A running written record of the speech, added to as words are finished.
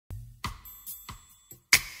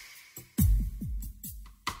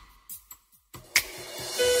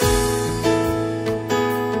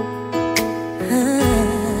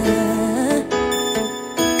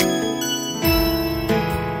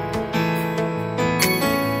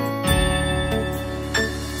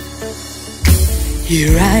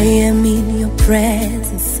Here I am in your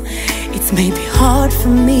presence. It's maybe hard for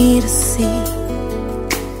me to see,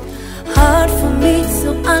 hard for me to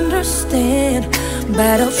understand,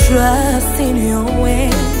 but I'll trust in your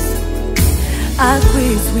ways. I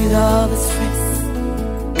quit with all the stress,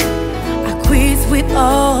 I quit with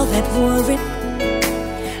all that worry,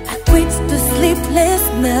 I quit the sleepless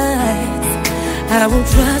nights. I will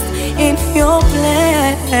trust in your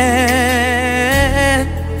plan.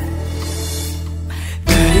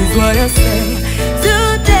 That is what I say.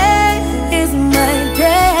 Today is my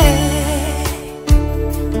day.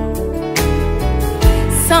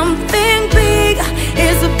 Something big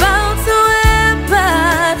is about to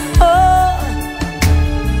happen. Oh,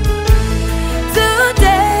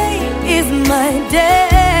 today is my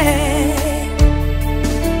day.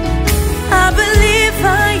 I believe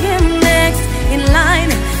I am next in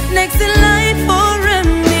line for a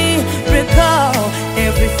miracle.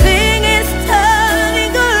 Everything is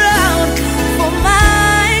turning around for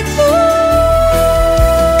my good.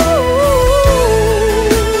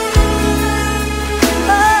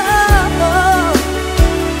 Oh,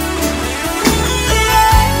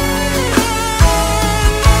 yeah.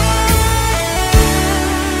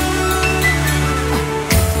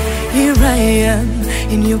 Here I am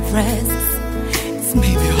in your presence. It's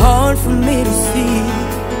maybe hard for me to see,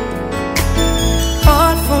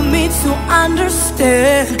 hard for me to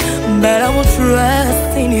understand, but I will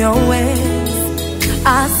trust in your ways.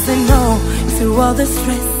 I say no to all the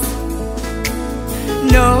stress,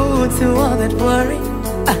 no to all that worry,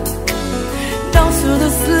 no to the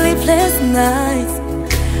sleepless nights.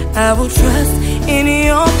 I will trust in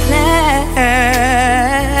your plan.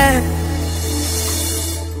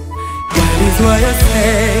 That is why I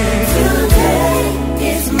say today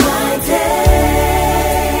is my day.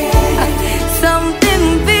 Something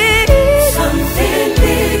big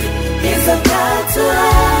is about to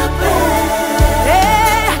happen.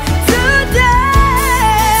 Yeah, today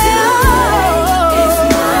is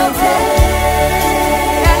my day.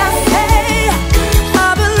 And I say, I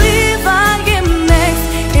believe I am next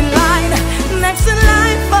in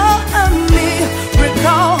line for a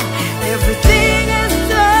miracle. Everything is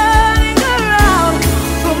turning around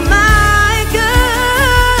for my good.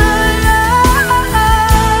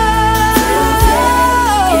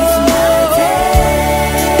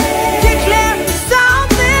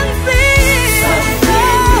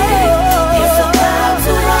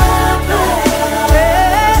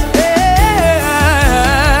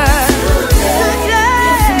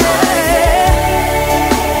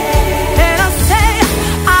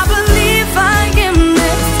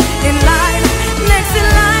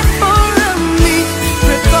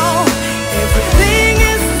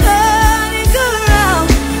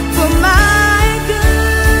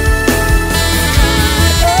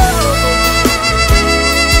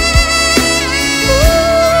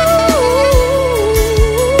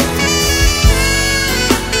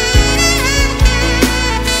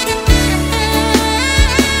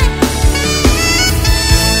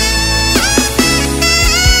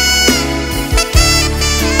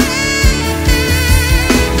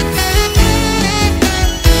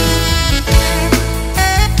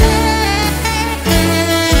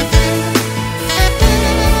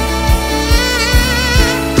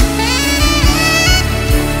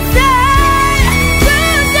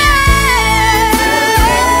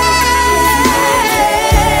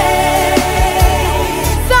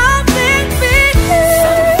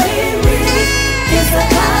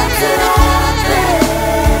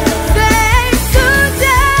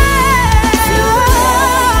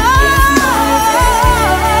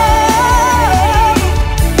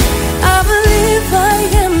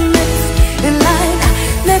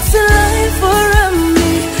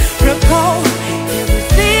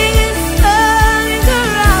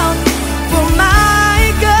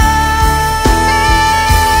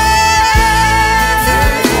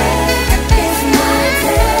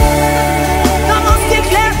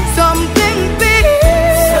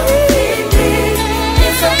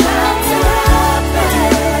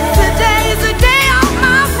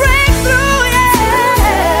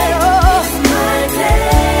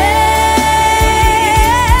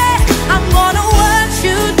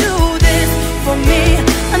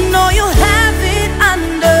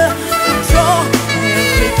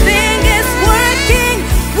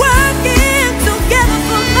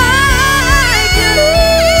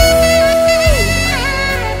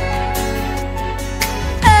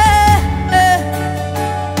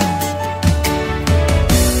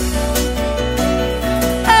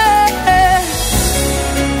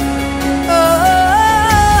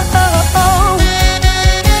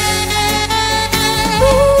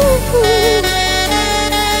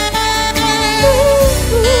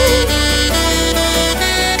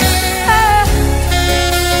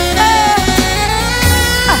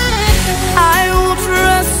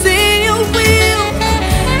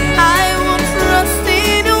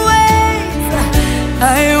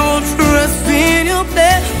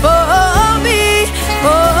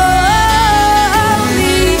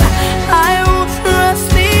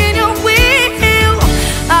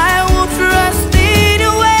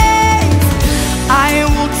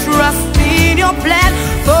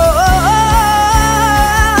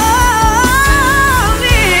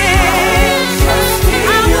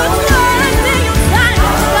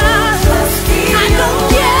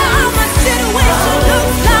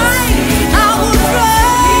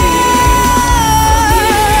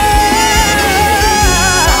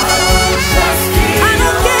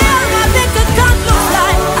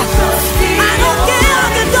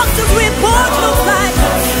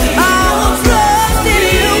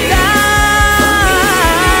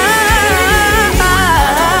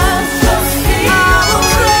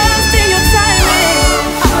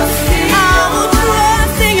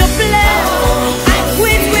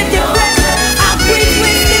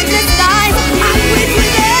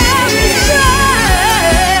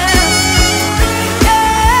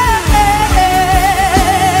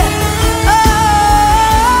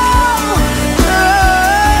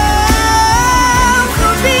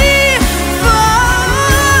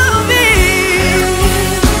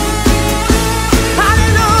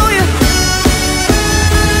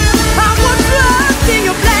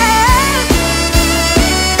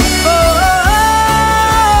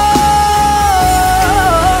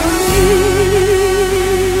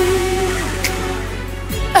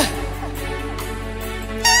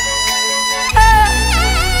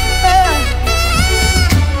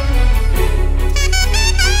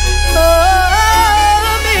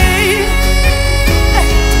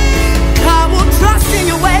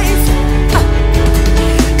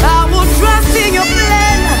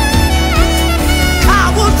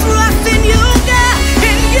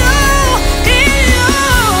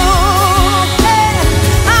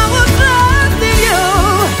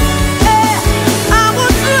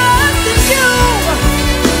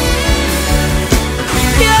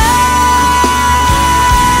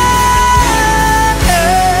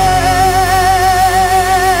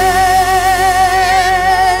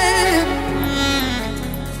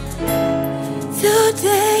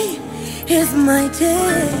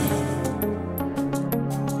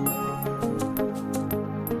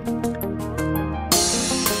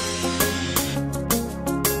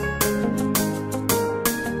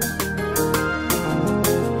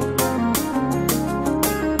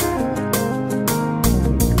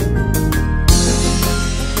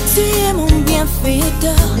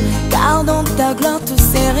 bienfaiteur, car dans ta gloire tout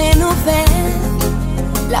s'est rénové.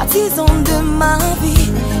 L'artisan de ma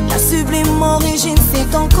vie, la sublime origine,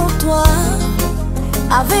 c'est encore toi.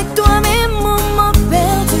 Avec toi mes moments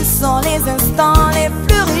perdus sont les instants les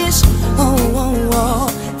plus riches. Oh oh oh,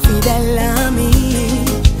 fidèle ami.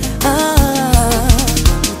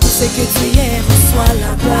 Tout ce que tu es, reçois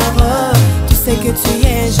la gloire. Tout ce que tu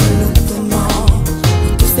es, je loue ton nom.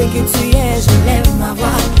 Tout ce que tu es, je lève ma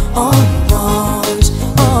voix en louange.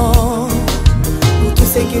 Oh, pour tout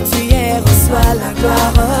ce que tu es, reçois la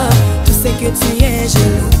gloire. Tout ce que tu es, je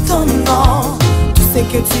loue ton nom. Tout ce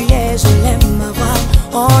que tu es, je lève ma voix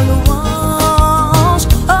en louange.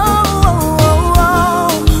 Oh, oh, oh,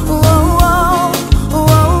 oh, oh, oh, oh,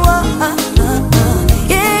 oh, oh,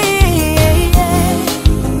 yeah, yeah, yeah.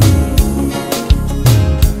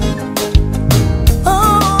 Oh,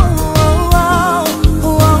 oh, oh,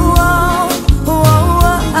 oh, oh, oh, oh,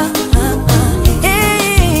 yeah,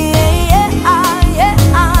 yeah, yeah.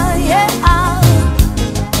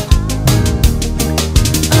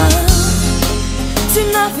 Tu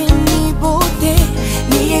n'avais ni beauté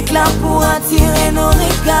ni éclat pour attirer nos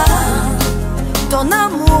regards. Ton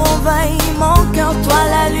amour envahit mon cœur, toi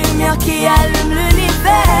la lumière qui allume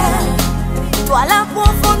l'univers. Toi la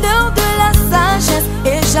profondeur de la sagesse,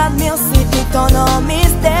 et j'admire si ton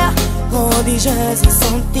mystère. Prodigieuse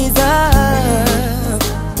sont tes œuvres.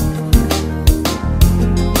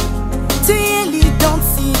 Tu es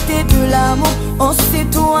l'identité de l'amour, oh c'est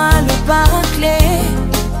toi le paraclet,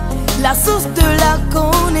 la source de la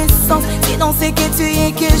connaissance. C'est dans ce que tu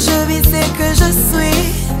es que je vis, c'est que je suis.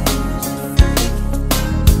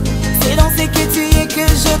 C'est dans ce que tu es que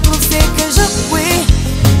je trouve, c'est que je puis.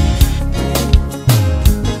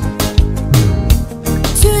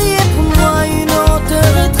 Tu es pour moi une haute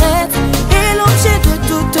retraite et l'objet de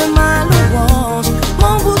toute ma louange.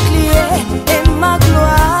 Mon bouclier et ma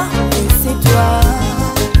gloire, et c'est toi.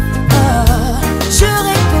 Je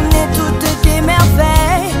reconnais toutes tes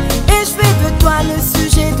merveilles et je fais de toi le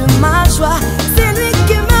sujet de ma joie. C'est lui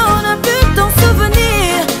qui me rend un but d'en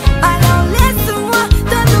souvenir. Alors laisse-moi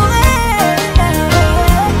t'adorer.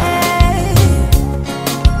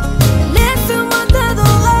 Laisse-moi t'adorer.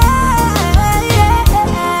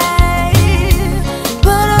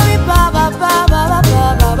 Ba ba ba ba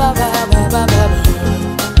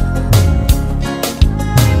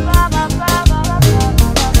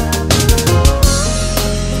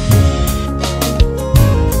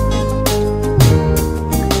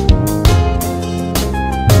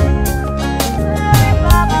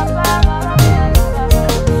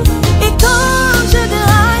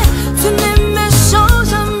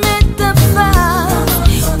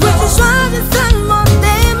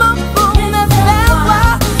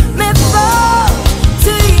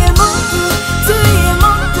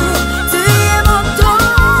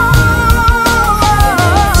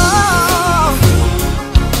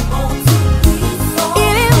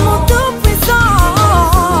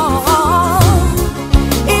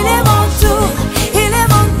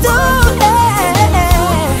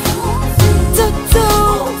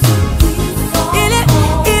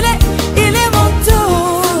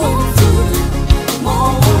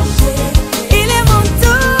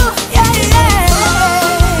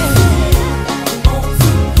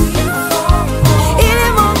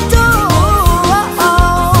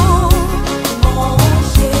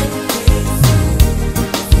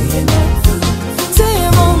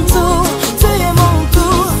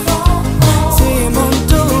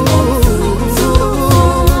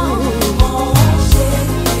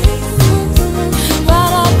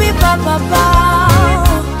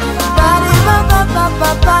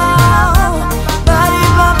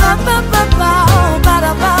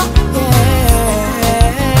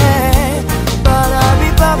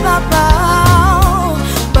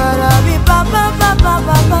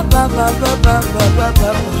ba ba ba ba ba.